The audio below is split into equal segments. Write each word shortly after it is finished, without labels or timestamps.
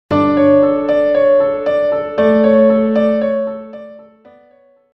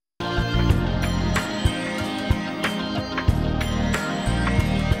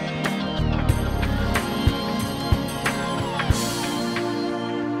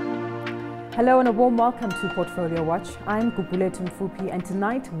Hello and a warm welcome to Portfolio Watch. I'm Gugulethu Mfuphi, and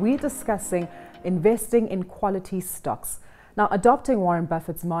tonight we're discussing investing in quality stocks. Now, adopting Warren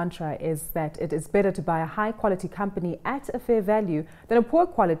Buffett's mantra is that it is better to buy a high quality company at a fair value than a poor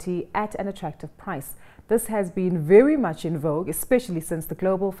quality at an attractive price. This has been very much in vogue, especially since the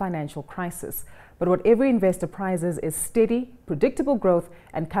global financial crisis. But what every investor prizes is steady, predictable growth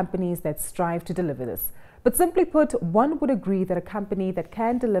and companies that strive to deliver this. But simply put, one would agree that a company that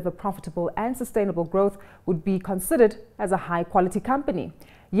can deliver profitable and sustainable growth would be considered as a high-quality company.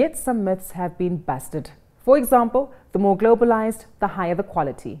 Yet some myths have been busted. For example, the more globalized, the higher the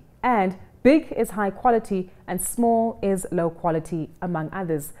quality. And big is high quality and small is low quality, among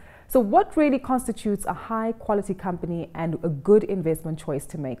others. So what really constitutes a high-quality company and a good investment choice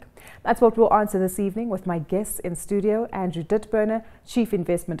to make? That's what we'll answer this evening with my guests in studio, Andrew Dittberner, Chief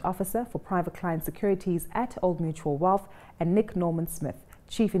Investment Officer for Private Client Securities at Old Mutual Wealth, and Nick Norman-Smith,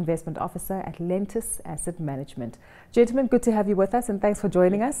 Chief Investment Officer at Lentus Asset Management. Gentlemen, good to have you with us and thanks for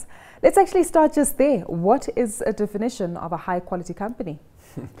joining us. Let's actually start just there. What is a definition of a high-quality company?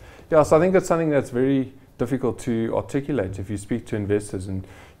 Yeah, so I think it's something that's very difficult to articulate if you speak to investors. And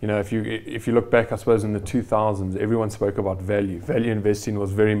you know, if you look back, I suppose in the 2000s, everyone spoke about value. Value investing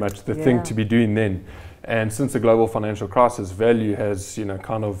was very much the thing to be doing then. And since the global financial crisis, value has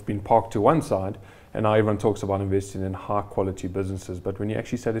kind of been parked to one side, and now everyone talks about investing in high quality businesses. But when you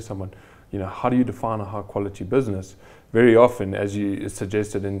actually say to someone, how do you define a high quality business? Very often, as you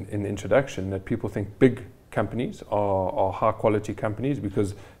suggested in the introduction, that people think big companies are high quality companies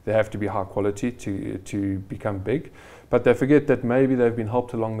because they have to be high quality to become big. But they forget that maybe they've been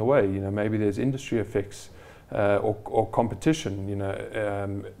helped along the way. Maybe there's industry effects or competition,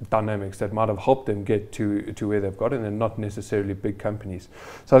 dynamics that might have helped them get to where they've gotten, and not necessarily big companies.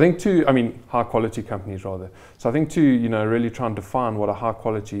 So I think high quality companies rather. So I think really try and define what a high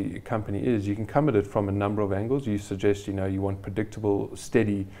quality company is. You can come at it from a number of angles. You suggest, you want predictable,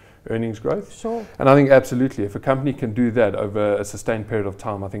 steady earnings growth. Sure. And I think absolutely, if a company can do that over a sustained period of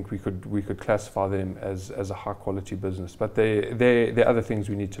time, I think we could classify them as a high quality business. But there are other things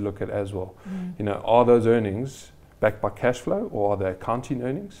we need to look at as well. Are those earnings backed by cash flow, or are they accounting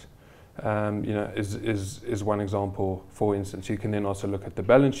earnings? Is one example. For instance, you can then also look at the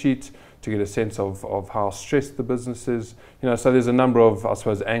balance sheet to get a sense of how stressed the business is. So there's a number of, I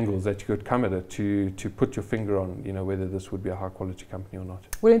suppose, angles that you could come at it to put your finger on, whether this would be a high quality company or not.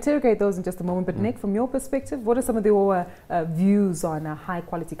 We'll interrogate those in just a moment. But Nick, from your perspective, what are some of your views on high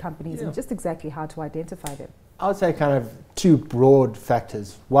quality companies and just exactly how to identify them? I would say kind of two broad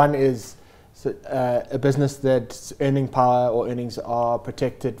factors. One is a business that's earning power or earnings are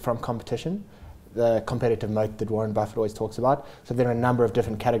protected from competition, the competitive moat that Warren Buffett always talks about. So there are a number of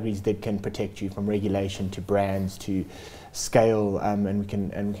different categories that can protect you, from regulation to brands to scale, and we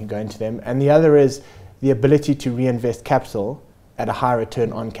can go into them. And the other is the ability to reinvest capital at a high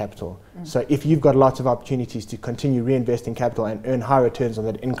return on capital. So if you've got lots of opportunities to continue reinvesting capital and earn high returns on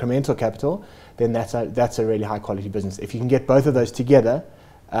that incremental capital, then that's a really high quality business. If you can get both of those together,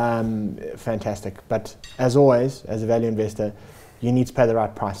 fantastic. But as always, as a value investor, you need to pay the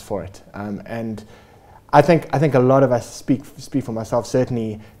right price for it. And I think a lot of us, speak for myself,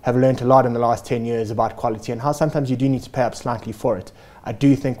 certainly have learned a lot in the last 10 years about quality and how sometimes you do need to pay up slightly for it. I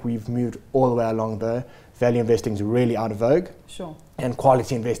do think we've moved all the way along though. Value investing is really out of vogue. Sure. And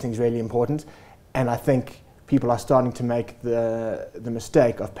quality investing is really important. And I think people are starting to make the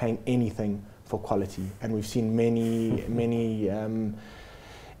mistake of paying anything for quality. And we've seen many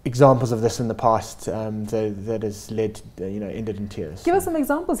examples of this in the past that has led, ended in tears. Give us some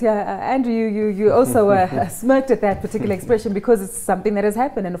examples here. Andrew, you also smirked at that particular expression because it's something that has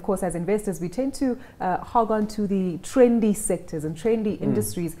happened. And of course, as investors, we tend to hog on to the trendy sectors and trendy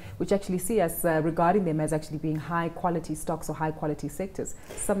industries, which actually see us regarding them as actually being high quality stocks or high quality sectors.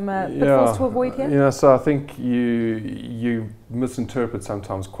 Some pitfalls to avoid here? So I think you misinterpret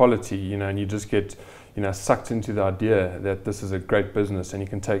sometimes quality, and you just get sucked into the idea that this is a great business, and you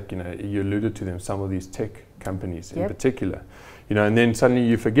can take, you alluded to them, some of these tech companies in particular, and then suddenly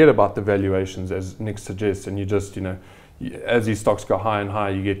you forget about the valuations, as Nick suggests, and you just, as these stocks go higher and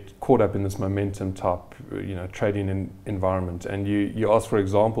higher, you get caught up in this momentum type, trading environment. And you ask for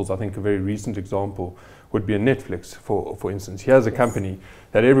examples. I think a very recent example would be a Netflix, for instance. Here's a company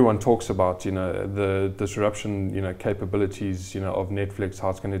that everyone talks about, the disruption, capabilities, of Netflix, how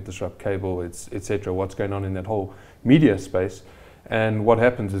it's going to disrupt cable, etc. What's going on in that whole media space. And what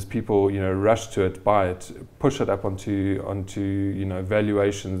happens is people, rush to it, buy it, push it up onto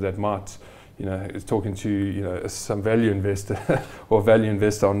valuations that might, is talking to some value investor or value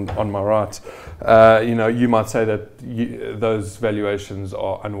investor on my right, you might say that those valuations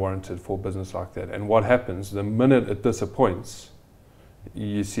are unwarranted for a business like that. And what happens the minute it disappoints,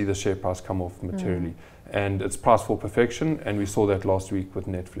 you see the share price come off materially. And it's priced for perfection, and we saw that last week with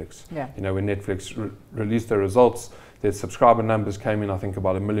Netflix. Yeah. When Netflix released their results, their subscriber numbers came in, I think,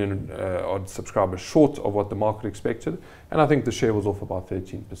 about 1 million odd subscribers short of what the market expected, and I think the share was off about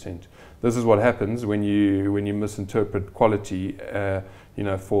 13%. This is what happens when you misinterpret quality,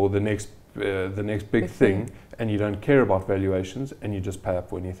 for the next big thing, and you don't care about valuations, and you just pay up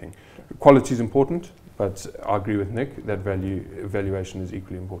for anything. Okay. Quality is important. But I agree with Nick that valuation is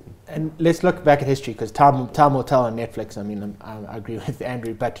equally important. And let's look back at history, because time will tell on Netflix. I mean, I agree with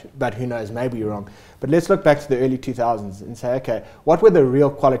Andrew, but who knows, maybe you're wrong. But let's look back to the early 2000s and say, okay, what were the real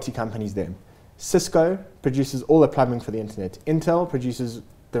quality companies then? Cisco produces all the plumbing for the internet. Intel produces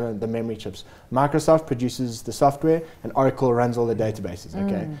the memory chips. Microsoft produces the software, and Oracle runs all the databases.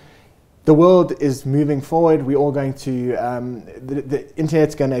 Okay. The world is moving forward. We're all going to, the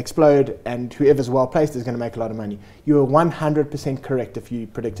internet's going to explode, and whoever's well placed is going to make a lot of money. You were 100% correct if you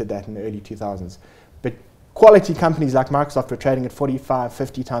predicted that in the early 2000s. But quality companies like Microsoft were trading at 45,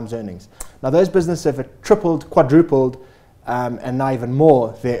 50 times earnings. Now those businesses have tripled, quadrupled, and now even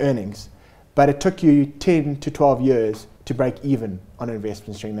more their earnings. But it took you 10 to 12 years to break even on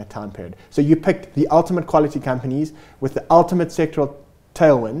investments during that time period. So you picked the ultimate quality companies with the ultimate sectoral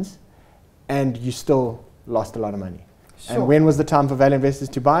tailwinds, and you still lost a lot of money. Sure. And when was the time for value investors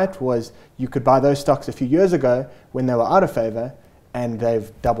to buy it? Was you could buy those stocks a few years ago when they were out of favor, and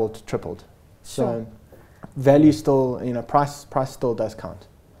they've doubled, tripled. Sure. So value still, price still does count.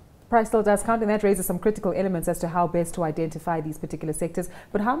 Price still does count, and that raises some critical elements as to how best to identify these particular sectors.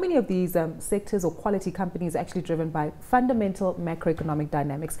 But how many of these sectors or quality companies are actually driven by fundamental macroeconomic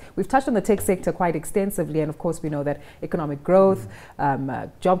dynamics? We've touched on the tech sector quite extensively, and of course we know that economic growth,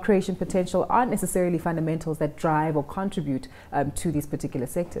 job creation potential aren't necessarily fundamentals that drive or contribute to these particular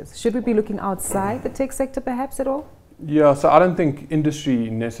sectors. Should we be looking outside the tech sector perhaps at all? Yeah, so I don't think industry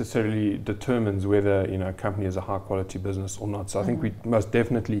necessarily determines whether a company is a high quality business or not. So I think we most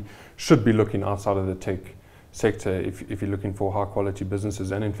definitely should be looking outside of the tech sector if you're looking for high quality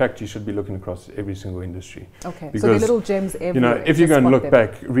businesses, and in fact you should be looking across every single industry. Okay, because, so the little gems everywhere. If you go and look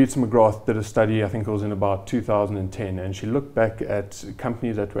back, Rita McGrath did a study, I think it was in about 2010, and she looked back at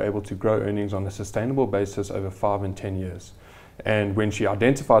companies that were able to grow earnings on a sustainable basis over 5 and 10 years. And when she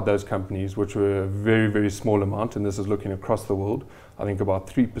identified those companies, which were a very, very small amount, and this is looking across the world, I think about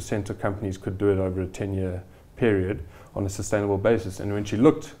 3% of companies could do it over a 10-year period on a sustainable basis. And when she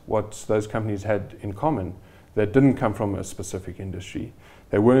looked what those companies had in common, they didn't come from a specific industry.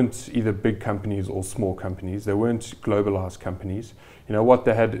 They weren't either big companies or small companies. They weren't globalized companies. What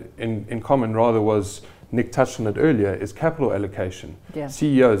they had in common rather was, Nick touched on it earlier, is capital allocation. Yeah.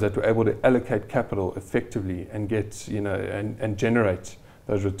 CEOs that were able to allocate capital effectively and get, and generate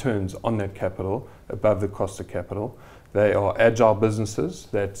those returns on that capital above the cost of capital. They are agile businesses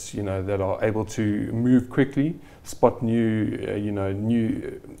that, that are able to move quickly, spot new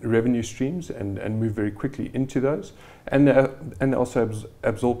revenue streams and move very quickly into those. And they're also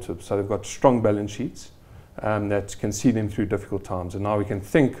absorptive. So they've got strong balance sheets that can see them through difficult times. And now we can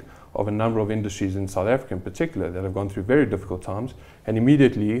think of a number of industries in South Africa in particular that have gone through very difficult times, and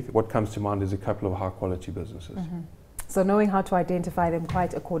immediately what comes to mind is a couple of high quality businesses. So knowing how to identify them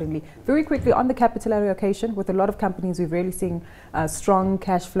quite accordingly. Very quickly on the capital allocation, with a lot of companies we've really seen strong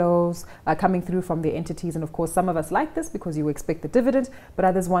cash flows coming through from their entities, and of course some of us like this because you expect the dividend, but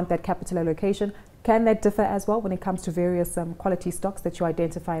others want that capital allocation. Can that differ as well when it comes to various quality stocks that you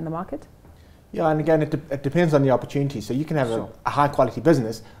identify in the market? Yeah, and again, it depends on the opportunity. So you can have a high quality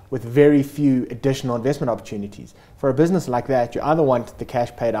business with very few additional investment opportunities. For a business like that, you either want the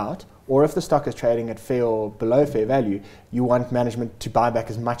cash paid out, or if the stock is trading at fair or below fair value, you want management to buy back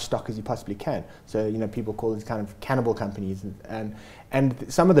as much stock as you possibly can. So, people call these kind of cannibal companies. And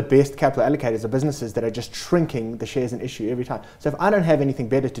some of the best capital allocators are businesses that are just shrinking the shares in issue every time. So if I don't have anything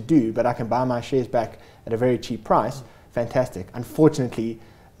better to do, but I can buy my shares back at a very cheap price, fantastic. Unfortunately,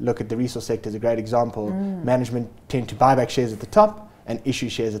 look at the resource sector as a great example. Management tend to buy back shares at the top and issue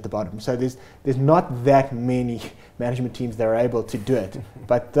shares at the bottom. So there's not that many management teams that are able to do it.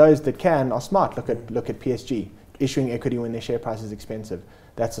 But those that can are smart. Look at PSG, issuing equity when their share price is expensive.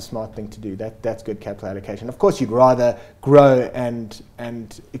 That's a smart thing to do. That's good capital allocation. Of course, you'd rather grow and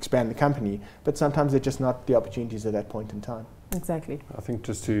expand the company, but sometimes they're just not the opportunities at that point in time. Exactly. I think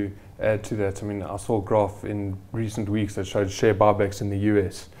just to add to that, I saw a graph in recent weeks that showed share buybacks in the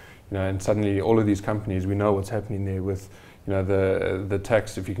US, and suddenly all of these companies, we know what's happening there with, you know, the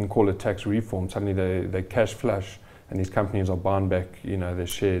tax, if you can call it tax reform, suddenly they cash flush, and these companies are buying back, you know, their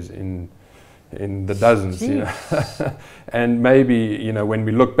shares in the dozens, you know. And maybe, you know, when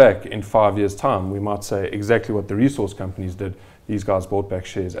we look back in 5 years' time, we might say exactly what the resource companies did. These guys bought back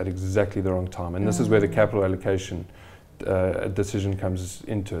shares at exactly the wrong time, and this is where the capital allocation decision comes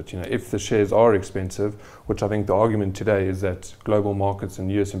into it. You know, if the shares are expensive, which I think the argument today is that global markets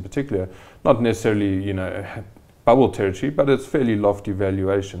and US in particular, not necessarily, you know, bubble territory, but it's fairly lofty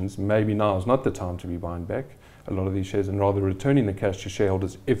valuations. Maybe now is not the time to be buying back a lot of these shares, and rather returning the cash to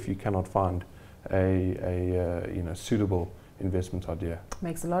shareholders if you cannot find a you know, suitable investment idea.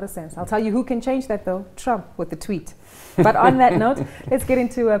 Makes a lot of sense. I'll tell you who can change that though, Trump with the tweet. But on that note, let's get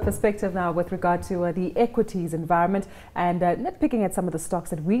into a perspective now with regard to the equities environment and nitpicking at some of the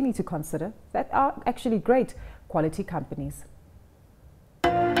stocks that we need to consider that are actually great quality companies.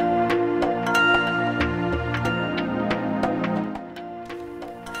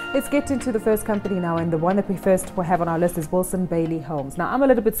 Let's get into the first company now, and the one that we first will have on our list is Wilson Bailey Homes. Now, I'm a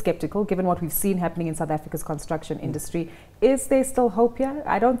little bit skeptical given what we've seen happening in South Africa's construction industry. Is there still hope here?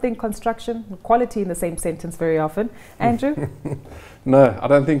 I don't think construction, quality in the same sentence very often. Andrew? No, I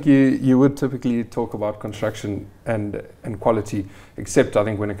don't think you would typically talk about construction and quality, except I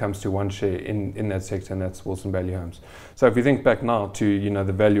think when it comes to one share in that sector, and that's Wilson Bailey Homes. So if we think back now to, you know,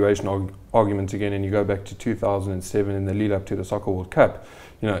 the valuation argument again, and you go back to 2007 in the lead up to the Soccer World Cup,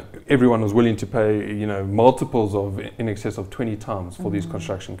 you know, everyone was willing to pay, you know, multiples of in excess of 20 times for these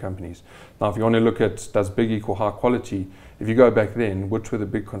construction companies. Now, if you want to look at does big equal high quality, if you go back then, which were the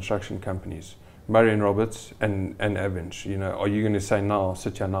big construction companies? Murray & Roberts and Avenge. You know, are you going to say now,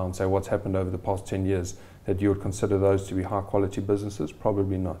 sit here now and say what's happened over the past 10 years that you would consider those to be high quality businesses?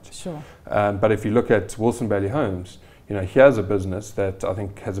 Probably not. Sure. But if you look at Wilson Bailey Homes, you know, here's a business that I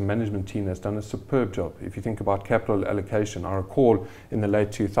think has a management team that's done a superb job. If you think about capital allocation, I recall in the late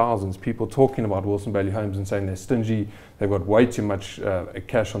 2000s, people talking about Wilson Bailey Homes and saying they're stingy, they've got way too much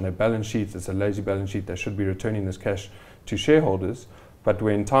cash on their balance sheets, it's a lazy balance sheet, they should be returning this cash to shareholders. But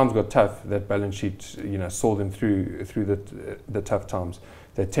when times got tough, that balance sheet, you know, saw them through the tough times.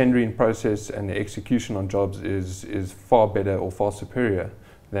 Their tendering process and their execution on jobs is far better or far superior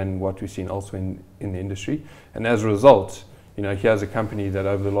than what we've seen elsewhere in the industry. And as a result, you know, here's a company that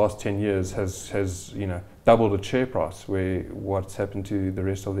over the last 10 years has you know, doubled its share price, where what's happened to the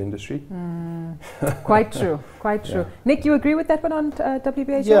rest of the industry. Quite true, quite true. Yeah. Nick, you agree with that one on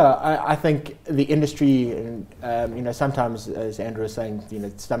WBH? Yeah, I think the industry, you know, sometimes, as Andrew was saying, you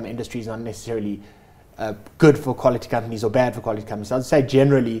know, some industries aren't necessarily good for quality companies or bad for quality companies. I'd say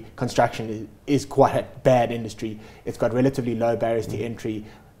generally construction is quite a bad industry. It's got relatively low barriers to entry.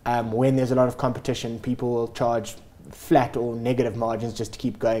 When there's a lot of competition, people will charge flat or negative margins just to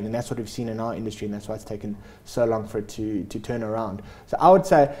keep going, and that's what we've seen in our industry, and that's why it's taken so long for it to turn around. So I would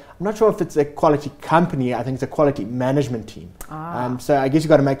say, I'm not sure if it's a quality company, I think it's a quality management team. So I guess you've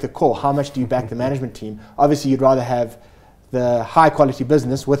got to make the call. How much do you back the management team? Obviously, you'd rather have the high quality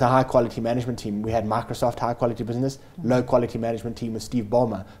business with a high quality management team. We had Microsoft high quality business, low quality management team with Steve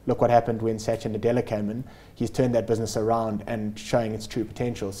Ballmer. Look what happened when Satya Nadella came in. He's turned that business around and showing its true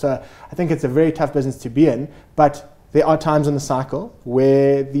potential. So I think it's a very tough business to be in, but there are times in the cycle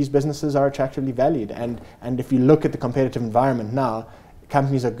where these businesses are attractively valued. And if you look at the competitive environment now,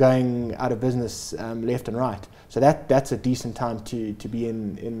 companies are going out of business left and right. So that's a decent time to be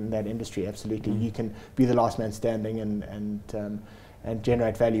in that industry, absolutely. You can be the last man standing and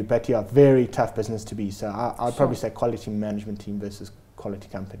generate value. But yeah, very tough business to be. So I'd probably say quality management team versus quality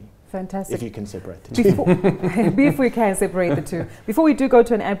company. Fantastic. If you can separate the two. If we can separate the two. Before we do go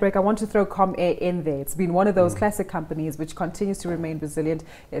to an ad break, I want to throw ComAir in there. It's been one of those classic companies which continues to remain resilient.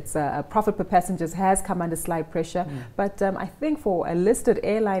 Its profit per passengers has come under slight pressure. But I think for a listed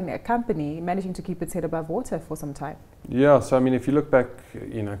airline company, managing to keep its head above water for some time. Yeah, so I mean, if you look back,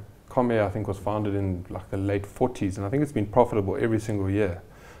 you know, ComAir I think was founded in like the late 40s, and I think it's been profitable every single year.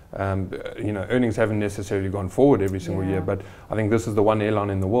 You know, earnings haven't necessarily gone forward every single year, but I think this is the one airline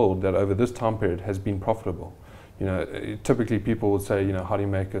in the world that over this time period has been profitable. You know, typically people would say, you know, how do you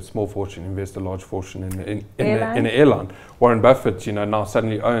make a small fortune, invest a large fortune in an airline? Warren Buffett, you know, now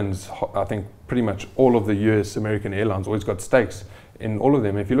suddenly owns, I think, pretty much all of the US American airlines, or he's got stakes in all of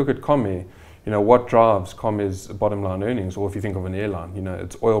them. If you look at ComAir, you know, what drives ComAir's bottom line earnings, or if you think of an airline, you know,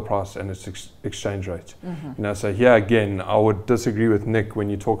 it's oil price and its exchange rate. You know, so here again, I would disagree with Nick when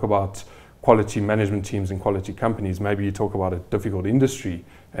you talk about quality management teams and quality companies. Maybe you talk about a difficult industry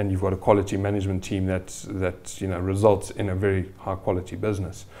and you've got a quality management team that you know, results in a very high quality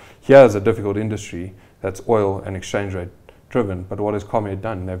business. Here's a difficult industry that's oil and exchange rate driven. But what has Comed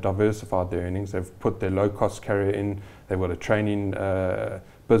done? They've diversified their earnings. They've put their low-cost carrier in. They've got a training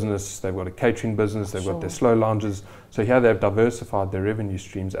business. They've got a catering business. They've got their slow lounges. So here they've diversified their revenue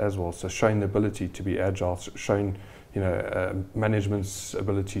streams as well. So showing the ability to be agile, showing management's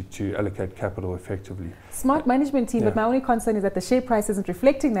ability to allocate capital effectively. Smart management team, but my only concern is that the share price isn't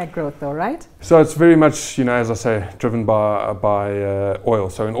reflecting that growth though, right? So it's very much, as I say, driven by oil.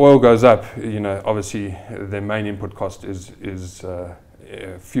 So when oil goes up, obviously their main input cost is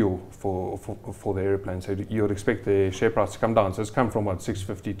fuel for the airplane. So you would expect the share price to come down. So it's come from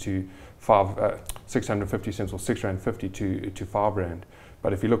 650 to 650 cents or R6.50 to R5.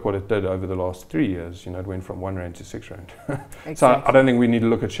 But if you look what it did over the last 3 years, it went from R1 to R6. Exactly. So I don't think we need to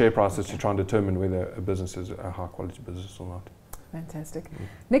look at share prices to try and determine whether a business is a high quality business or not. Fantastic.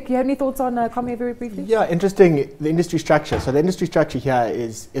 Nick, you have any thoughts on Comed very briefly? Yeah, interesting, the industry structure. So the industry structure here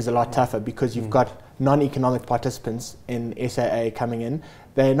is a lot tougher because you've got non-economic participants in SAA coming in.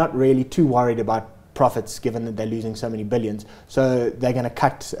 They're not really too worried about profits given that they're losing so many billions. So they're going to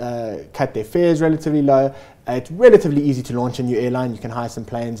cut their fares relatively low. It's relatively easy to launch a new airline. You can hire some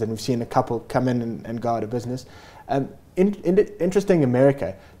planes, and we've seen a couple come in and go out of business. Interesting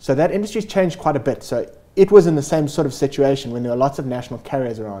America. So that industry's changed quite a bit. So it was in the same sort of situation when there were lots of national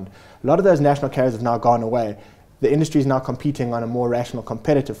carriers around. A lot of those national carriers have now gone away. The industry is now competing on a more rational,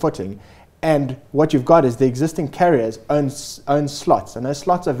 competitive footing. And what you've got is the existing carriers own slots, and those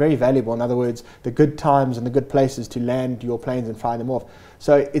slots are very valuable. In other words, the good times and the good places to land your planes and fly them off.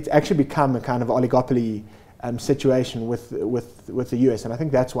 So it's actually become a kind of oligopoly situation with the US, and I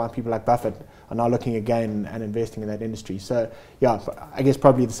think that's why people like Buffett are now looking again and investing in that industry. So yeah, I guess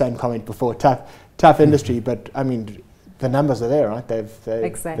probably the same comment before. Tough industry, but I mean, the numbers are there, right? They've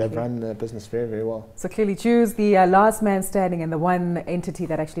run the business very, very well. So clearly choose the last man standing and the one entity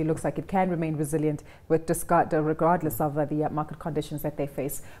that actually looks like it can remain resilient regardless of the market conditions that they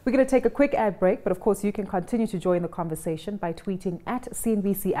face. We're going to take a quick ad break, but of course you can continue to join the conversation by tweeting at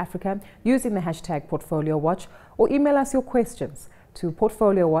CNBC Africa using the hashtag PortfolioWatch, or email us your questions to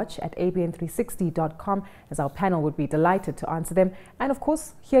portfoliowatch@abn360.com, as our panel would be delighted to answer them and of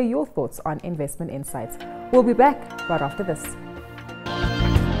course hear your thoughts on investment insights. We'll be back right after this.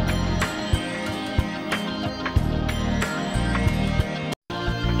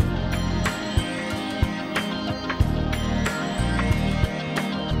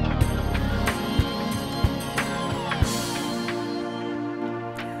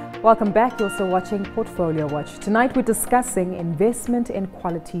 Welcome back. You're also watching Portfolio Watch. Tonight we're discussing investment in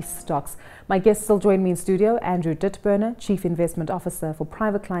quality stocks. My guests still join me in studio: Andrew Dittberner, Chief Investment Officer for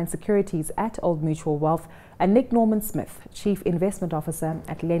Private Client Securities at Old Mutual Wealth, and Nick Norman-Smith, Chief Investment Officer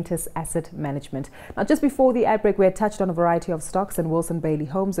at Lentus Asset Management. Now, just before the ad break, we had touched on a variety of stocks and Wilson Bailey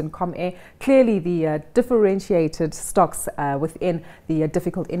Homes and Comair, clearly the differentiated stocks within the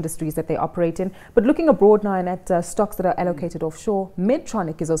difficult industries that they operate in. But looking abroad now and at stocks that are allocated offshore,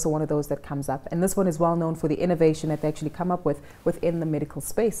 Medtronic is also one of those that comes up. And this one is well known for the innovation that they actually come up with within the medical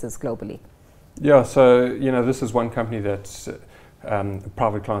spaces globally. Yeah, so, this is one company that's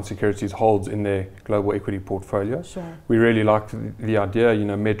Private Client Securities holds in their global equity portfolio. Sure. We really like the idea.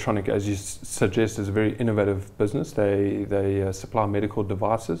 Medtronic, as you suggest, is a very innovative business. They supply medical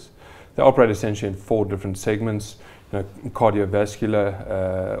devices. They operate essentially in 4 different segments: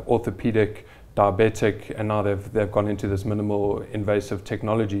 cardiovascular, orthopedic, diabetic, and now they've gone into this minimal invasive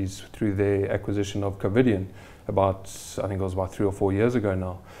technologies through their acquisition of Covidian I think it was about 3 or 4 years ago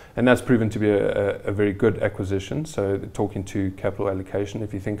now. And that's proven to be a very good acquisition. So talking to capital allocation,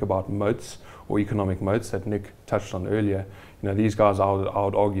 if you think about moats or economic moats that Nick touched on earlier, these guys I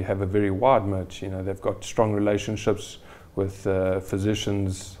would argue have a very wide moat. They've got strong relationships with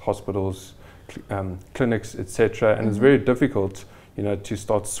physicians, hospitals, clinics, etc. And it's very difficult to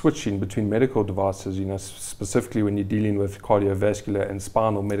start switching between medical devices, specifically when you're dealing with cardiovascular and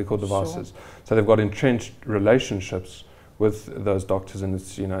spinal medical devices. Sure. So they've got entrenched relationships with those doctors, and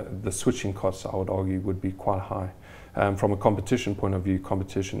it's, the switching costs, I would argue, would be quite high. From a competition point of view,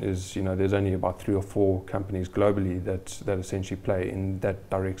 competition is, there's only about 3 or 4 companies globally that essentially play in that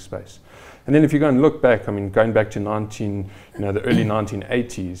direct space. And then if you go and look back, going back to the early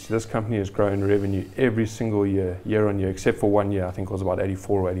 1980s, this company has grown revenue every single year on year, except for 1 year, I think it was about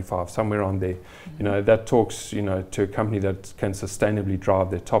 84 or 85, somewhere around there. That talks, to a company that can sustainably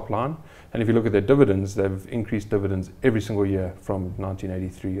drive their top line. And if you look at their dividends, they've increased dividends every single year from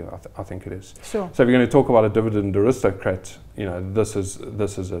 1983, I think it is. Sure. So if you're going to talk about a dividend aristocrat, this is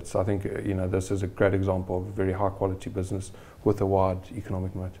it. So I think, this is a great example of a very high quality business with a wide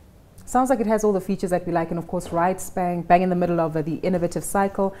economic moat. Sounds like it has all the features that we like, and of course, right bang in the middle of the innovative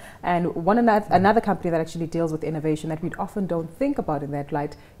cycle. And another company that actually deals with innovation that we often don't think about in that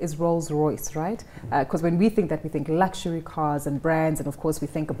light is Rolls-Royce, right? Because when we think that, we think luxury cars and brands, and of course we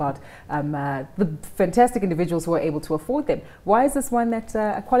think about the fantastic individuals who are able to afford them. Why is this one that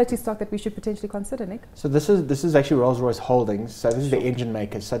a quality stock that we should potentially consider, Nick? So this is actually Rolls-Royce Holdings. So this is the engine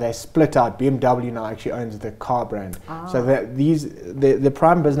makers. So they split out. BMW now actually owns the car brand. So that the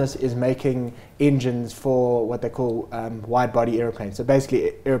prime business is making engines for what they call wide body airplanes. So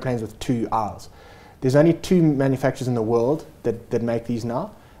basically airplanes with 2 aisles. There's only 2 manufacturers in the world that make these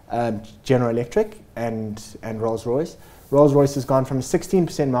now, General Electric and Rolls-Royce. Rolls-Royce has gone from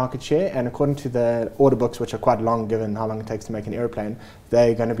 16% market share, and according to the order books, which are quite long given how long it takes to make an airplane,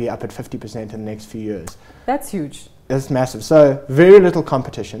 they're going to be up at 50% in the next few years. That's huge. That's massive. So very little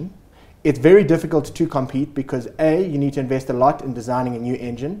competition. It's very difficult to compete because A, you need to invest a lot in designing a new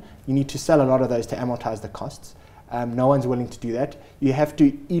engine. You need to sell a lot of those to amortize the costs. No one's willing to do that. You have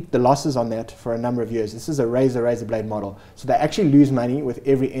to eat the losses on that for a number of years. This is a razor blade model. So they actually lose money with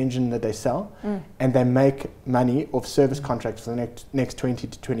every engine that they sell, and they make money off service contracts for the next 20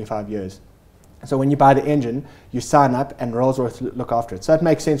 to 25 years. So when you buy the engine, you sign up and Rolls-Royce look after it. So it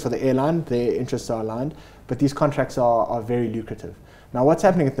makes sense for the airline, their interests are aligned, but these contracts are very lucrative. Now what's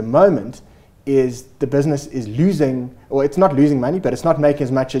happening at the moment is the business is losing, or it's not losing money, but it's not making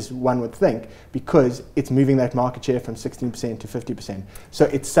as much as one would think because it's moving that market share from 16% to 50%. So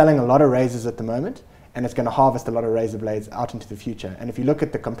it's selling a lot of razors at the moment, and it's going to harvest a lot of razor blades out into the future. And if you look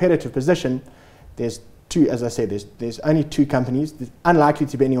at the competitive position, there's 2, as I said, there's only 2 companies. There's unlikely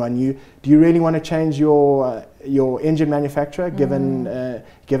to be anyone new. Do you really want to change your engine manufacturer given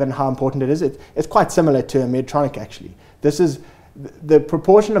how important it is? It's quite similar to a Medtronic actually. The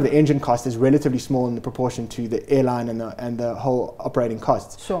proportion of the engine cost is relatively small in the proportion to the airline and the whole operating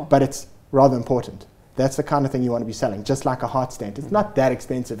costs. Sure. But it's rather important. That's the kind of thing you want to be selling, just like a heart stent. It's not that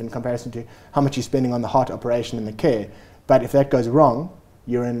expensive in comparison to how much you're spending on the heart operation and the care. But if that goes wrong,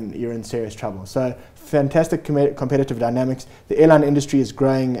 you're in serious trouble. So fantastic competitive dynamics. The airline industry is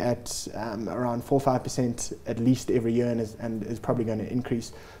growing at around 4-5% at least every year and is probably going to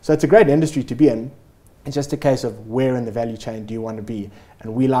increase. So it's a great industry to be in. It's just a case of where in the value chain do you want to be.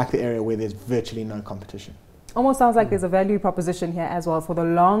 And we like the area where there's virtually no competition. Almost sounds like there's a value proposition here as well for the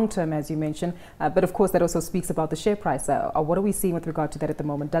long term, as you mentioned. But of course, that also speaks about the share price. What are we seeing with regard to that at the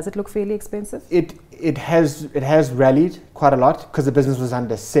moment? Does it look fairly expensive? It has rallied quite a lot because the business was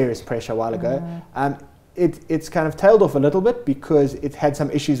under serious pressure a while ago. It's kind of tailed off a little bit because it had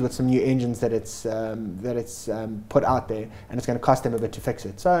some issues with some new engines that it's put out there, and it's going to cost them a bit to fix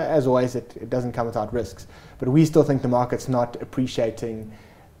it. So as always, it doesn't come without risks. But we still think the market's not appreciating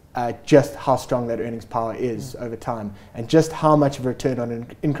just how strong that earnings power is over time, and just how much of a return on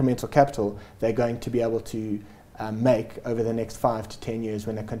incremental capital they're going to be able to make over the next 5 to 10 years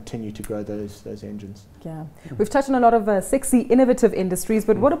when they continue to grow those engines. Yeah, we've touched on a lot of sexy, innovative industries,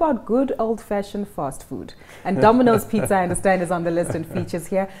 but what about good old-fashioned fast food? And Domino's Pizza, I understand, is on the list and features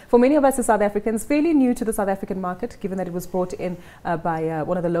here. For many of us as South Africans, fairly new to the South African market, given that it was brought in by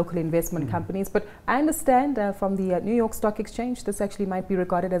one of the local investment companies. But I understand from the New York Stock Exchange, this actually might be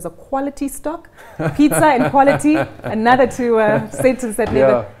regarded as a quality stock. Pizza and quality, another 2 sentences that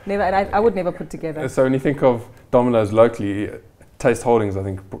I would never put together. So when you think of Domino's locally, Taste Holdings, I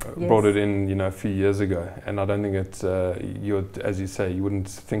think, brought it in, a few years ago, and I don't think it's, as you say, you wouldn't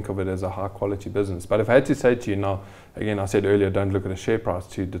think of it as a high-quality business. But if I had to say to you now, again, I said earlier, don't look at a share price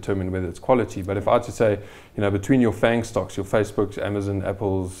to determine whether it's quality. But if I had to say, between your FANG stocks, your Facebooks, Amazon,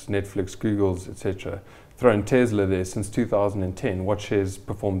 Apples, Netflix, Googles, etc., throw in Tesla there since 2010, what shares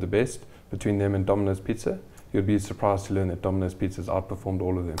performed the best between them and Domino's Pizza? You'd be surprised to learn that Domino's Pizza's outperformed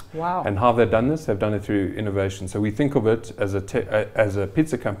all of them. Wow. And how have they done this? They've done it through innovation. So we think of it as a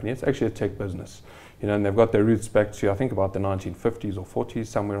pizza company. It's actually a tech business. And they've got their roots back to, I think, about the 1950s or 40s,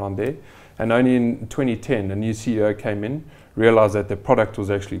 somewhere around there. And only in 2010, a new CEO came in, realized that the product was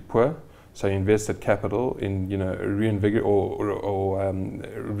actually poor. So he invested capital in,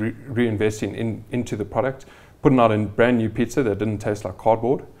 reinvesting into the product, putting out a brand new pizza that didn't taste like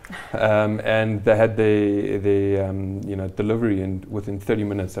cardboard. And they had their delivery within 30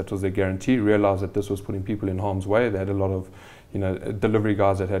 minutes. That was their guarantee. Realized that this was putting people in harm's way. They had a lot of delivery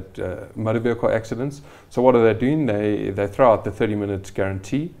guys that had motor vehicle accidents. So what are they doing? They throw out the 30-minute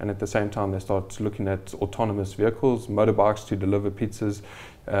guarantee, and at the same time they start looking at autonomous vehicles, motorbikes to deliver pizzas.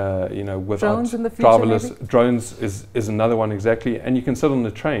 Without drones in the future, driverless. Drones is another one, exactly. And you can sit on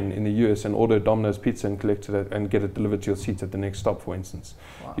the train in the US and order Domino's Pizza and collect it and get it delivered to your seat at the next stop, for instance.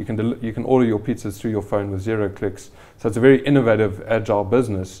 Wow. You can order your pizzas through your phone with 0 clicks. So it's a very innovative, agile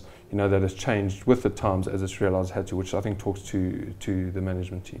business, you know, that has changed with the times as it's realised it had to, which I think talks to the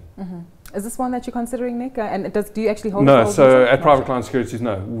management team. Is this one that you're considering, Nick? And do you actually hold it? No, so at Private Client Securities,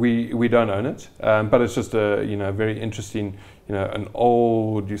 no, we don't own it. But it's just a, you know, very interesting, you know, an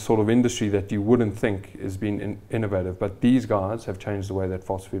old sort of industry that you wouldn't think has been innovative. But these guys have changed the way that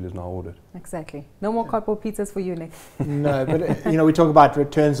fast food is now ordered. Exactly. No more cardboard pizzas for you, Nick. No, but you know, we talk about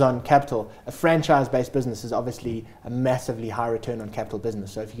returns on capital. A franchise-based business is obviously a massively high return on capital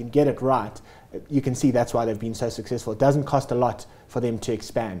business. So if you can get it right, you can see that's why they've been so successful. It doesn't cost a lot for them to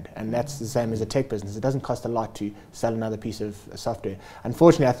expand, and that's the same as a tech business. It doesn't cost a lot to sell another piece of software.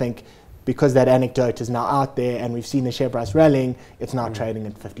 Unfortunately, I think because that anecdote is now out there and we've seen the share price rallying, it's now trading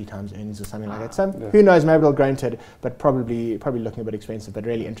at 50 times earnings or something like that. So who knows, maybe it'll grow into it, but probably looking a bit expensive, but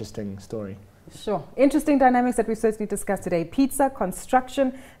really interesting story. Sure. Interesting dynamics that we certainly discussed today. Pizza,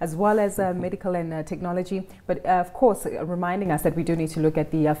 construction, as well as medical and technology. But of course, reminding us that we do need to look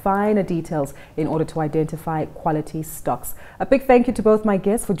at the finer details in order to identify quality stocks. A big thank you to both my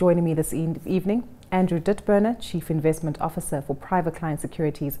guests for joining me this evening. Andrew Dittberner, Chief Investment Officer for Private Client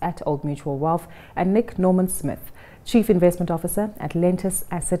Securities at Old Mutual Wealth, and Nick Norman-Smith, Chief Investment Officer at Lentus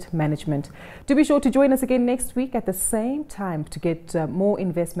Asset Management. Do be sure to join us again next week at the same time to get more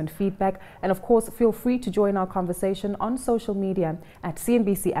investment feedback. And of course, feel free to join our conversation on social media at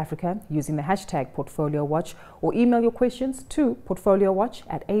CNBC Africa using the hashtag PortfolioWatch, or email your questions to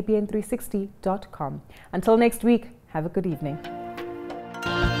portfoliowatch@abn360.com. Until next week, have a good evening.